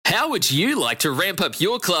How would you like to ramp up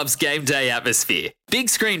your club's game day atmosphere? Big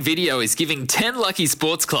Screen Video is giving 10 lucky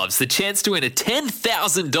sports clubs the chance to win a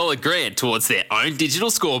 $10,000 grant towards their own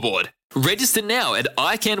digital scoreboard. Register now at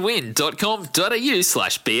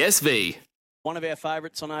iCanWin.com.au/BSV. One of our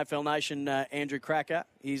favourites on AFL Nation, Andrew Cracker,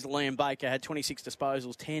 is Liam Baker. Had 26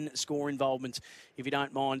 disposals, 10 score involvements, if you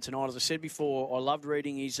don't mind, tonight. As I said before, I loved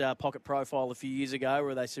reading his pocket profile a few years ago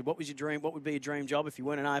where they said, what was your dream? What would be your dream job if you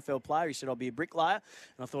weren't an AFL player? He said, I'd be a bricklayer.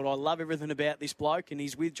 And I thought, I love everything about this bloke. And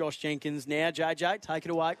he's with Josh Jenkins now. JJ, take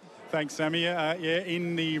it away. Thanks, Sammy.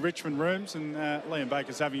 In the Richmond rooms, and Liam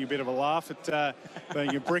Baker's having a bit of a laugh at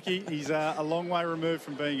being a brickie. He's a long way removed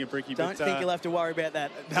from being a brickie. Don't think you'll have to worry about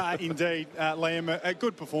that. Indeed. Liam, a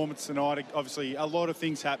good performance tonight. Obviously, a lot of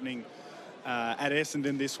things happening at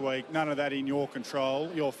Essendon this week. None of that in your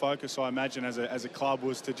control. Your focus, I imagine, as a club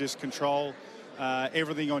was to just control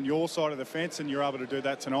everything on your side of the fence, and you're able to do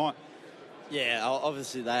that tonight. Yeah,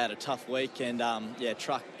 obviously they had a tough week, and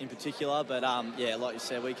Truck in particular. But like you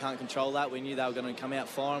said, we can't control that. We knew they were going to come out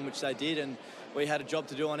firing, which they did, and we had a job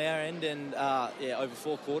to do on our end. And over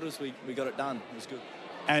 4 quarters, we got it done. It was good.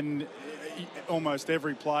 And almost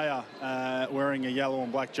every player wearing a yellow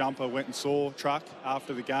and black jumper went and saw Truck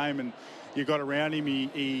after the game, and you got around him.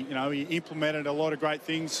 He implemented a lot of great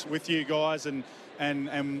things with you guys, and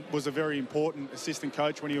was a very important assistant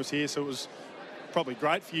coach when he was here. So it was probably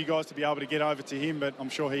great for you guys to be able to get over to him, but I'm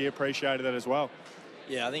sure he appreciated that as well.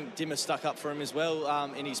 Yeah, I think Dimmer stuck up for him as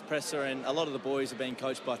well in his presser, and a lot of the boys have been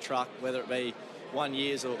coached by Truck, whether it be 1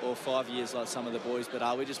 year or 5 years like some of the boys,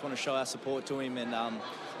 but we just want to show our support to him, and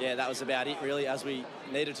that was about it really, as we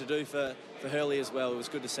needed to do for Hurley as well. It was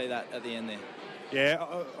good to see that at the end there. Yeah,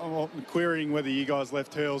 I'm querying whether you guys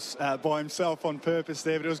left Hurls by himself on purpose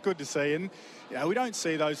there, but it was good to see, and we don't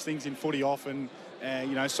see those things in footy often.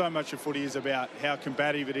 So much of footy is about how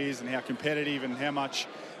combative it is and how competitive and how much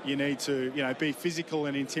you need to, be physical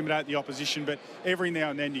and intimidate the opposition. But every now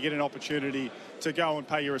and then you get an opportunity to go and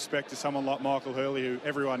pay your respect to someone like Michael Hurley, who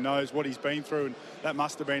everyone knows what he's been through, and that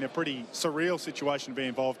must have been a pretty surreal situation to be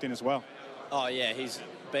involved in as well. Oh, yeah, he's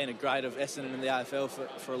been a great of Essendon in the AFL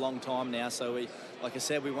for a long time now. So we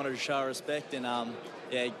wanted to show our respect and,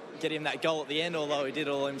 get him that goal at the end, although he did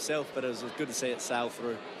it all himself. But it was good to see it sail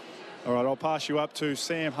through. All right, I'll pass you up to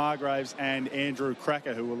Sam Hargraves and Andrew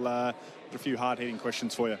Cracker, who will have a few hard-hitting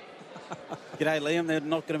questions for you. G'day, Liam. They're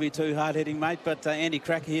not going to be too hard-hitting, mate, but Andy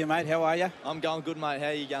Cracker here, mate. How are you? I'm going good, mate. How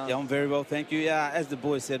are you going? Yeah, I'm very well, thank you. As the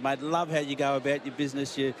boys said, mate, love how you go about your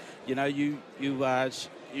business. You're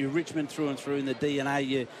Richmond through and through in the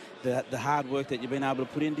DNA, the hard work that you've been able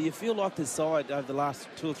to put in. Do you feel like the side over the last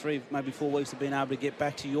 2 or 3, maybe 4 weeks have been able to get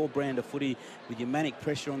back to your brand of footy with your manic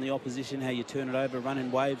pressure on the opposition, how you turn it over, run in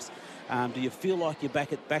waves? Do you feel like you're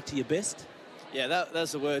back to your best? Yeah,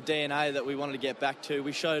 that's the word, DNA, that we wanted to get back to.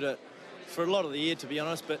 We showed it for a lot of the year, to be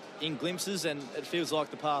honest, but in glimpses, and it feels like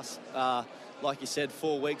the past, like you said,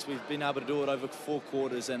 4 weeks, we've been able to do it over 4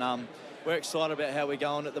 quarters, and we're excited about how we're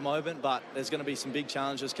going at the moment, but there's going to be some big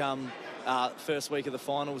challenges come first week of the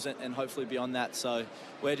finals and hopefully beyond that. So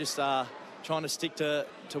we're just trying to stick to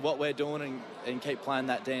what we're doing and keep playing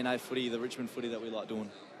that DNA footy, the Richmond footy that we like doing.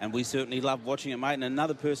 And we certainly love watching it, mate. And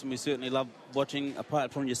another person we certainly love watching,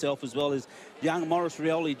 apart from yourself as well, is young Maurice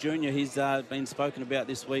Rioli Jr. He's been spoken about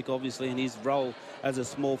this week, obviously, in his role as a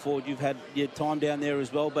small forward. You've had your time down there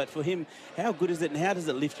as well. But for him, how good is it and how does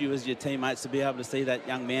it lift you as your teammates to be able to see that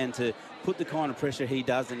young man to put the kind of pressure he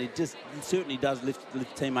does? And it certainly does lift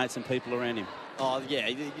teammates and people around him. Oh, yeah,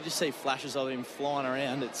 you just see flashes of him flying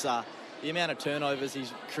around. It's the amount of turnovers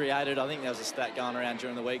he's created. I think there was a stat going around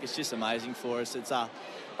during the week. It's just amazing for us. It's I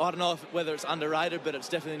don't know whether it's underrated, but it's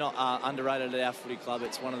definitely not underrated at our footy club.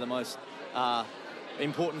 It's one of the most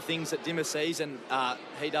important things that Dimmer sees, and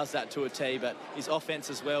he does that to a T. But his offence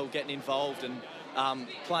as well, getting involved and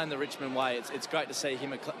playing the Richmond way, it's great to see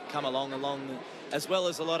him come along, as well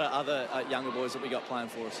as a lot of other younger boys that we got playing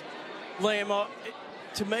for us. Liam,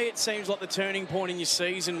 to me it seems like the turning point in your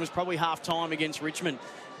season was probably half-time against Richmond.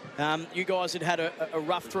 You guys had a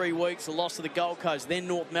rough 3 weeks, the loss to the Gold Coast, then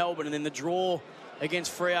North Melbourne, and then the draw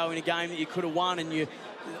against Freo in a game that you could have won, and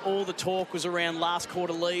all the talk was around last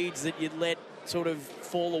quarter leads that you'd let sort of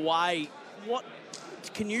fall away. What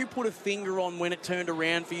can you put a finger on when it turned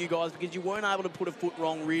around for you guys? Because you weren't able to put a foot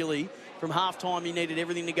wrong, really. From half-time, you needed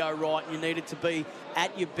everything to go right, and you needed to be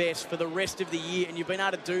at your best for the rest of the year, and you've been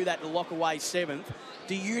able to do that to lock away 7th.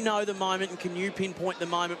 Do you know the moment, and can you pinpoint the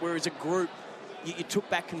moment where, as a group, you took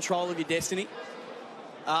back control of your destiny?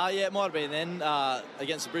 Yeah, it might have been then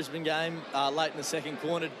against the Brisbane game, late in the second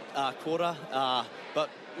quarter. But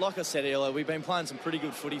like I said earlier, we've been playing some pretty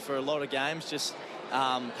good footy for a lot of games. Just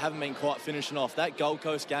haven't been quite finishing off. That Gold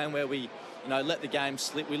Coast game where we, let the game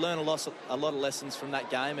slip, we learned a lot of lessons from that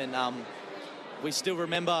game, and we still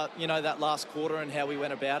remember, that last quarter and how we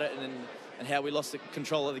went about it and how we lost the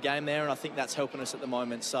control of the game there, and I think that's helping us at the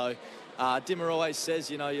moment. So Dimmer always says,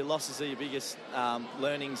 your losses are your biggest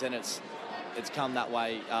learnings, and it's come that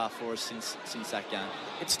way for us since that game.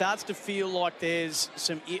 It starts to feel like there's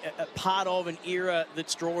a part of an era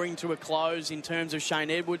that's drawing to a close in terms of Shane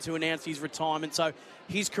Edwards, who announced his retirement. So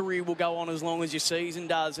his career will go on as long as your season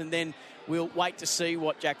does, and then we'll wait to see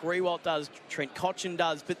what Jack Riewoldt does, Trent Cotchin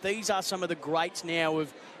does. But these are some of the greats now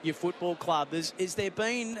of your football club. Is there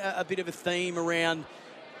been a bit of a theme around,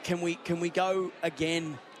 can we go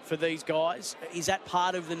again for these guys? Is that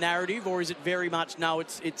part of the narrative, or is it very much, no,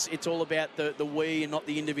 it's all about the we and not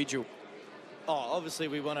the individual? Oh, obviously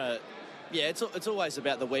we want to, it's always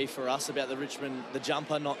about the we for us, about the Richmond, the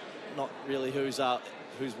jumper, not really who's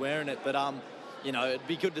wearing it. But, it'd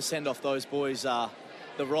be good to send off those boys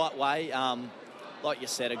the right way. Like you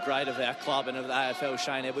said, a great of our club and of the AFL,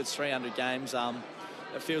 Shane Edwards, 300 games.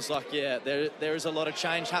 It feels like, there is a lot of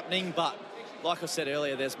change happening, but like I said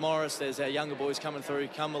earlier, there's Morris, there's our younger boys coming through,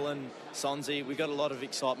 Cumberland, Sonsie. We've got a lot of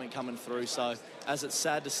excitement coming through. So as it's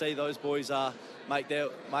sad to see those boys make their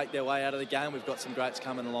way out of the game, we've got some greats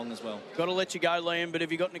coming along as well. Got to let you go, Liam, but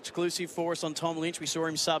have you got an exclusive for us on Tom Lynch? We saw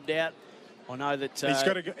him subbed out. I know that...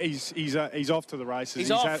 He's off to the races.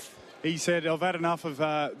 He's off. He said, I've had enough of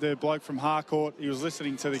the bloke from Harcourt. He was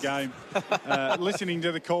listening to the game, listening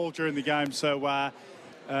to the call during the game. So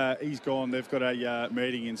he's gone. They've got a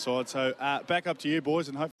meeting inside. So back up to you, boys,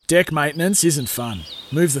 and hope. Deck maintenance isn't fun.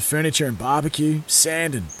 Move the furniture and barbecue,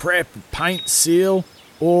 sand and prep, paint, seal,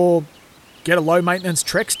 or get a low-maintenance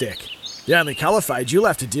Trex deck. The only colour fade you'll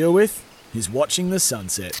have to deal with is watching the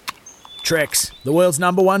sunset. Trex, the world's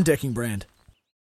 #1 decking brand.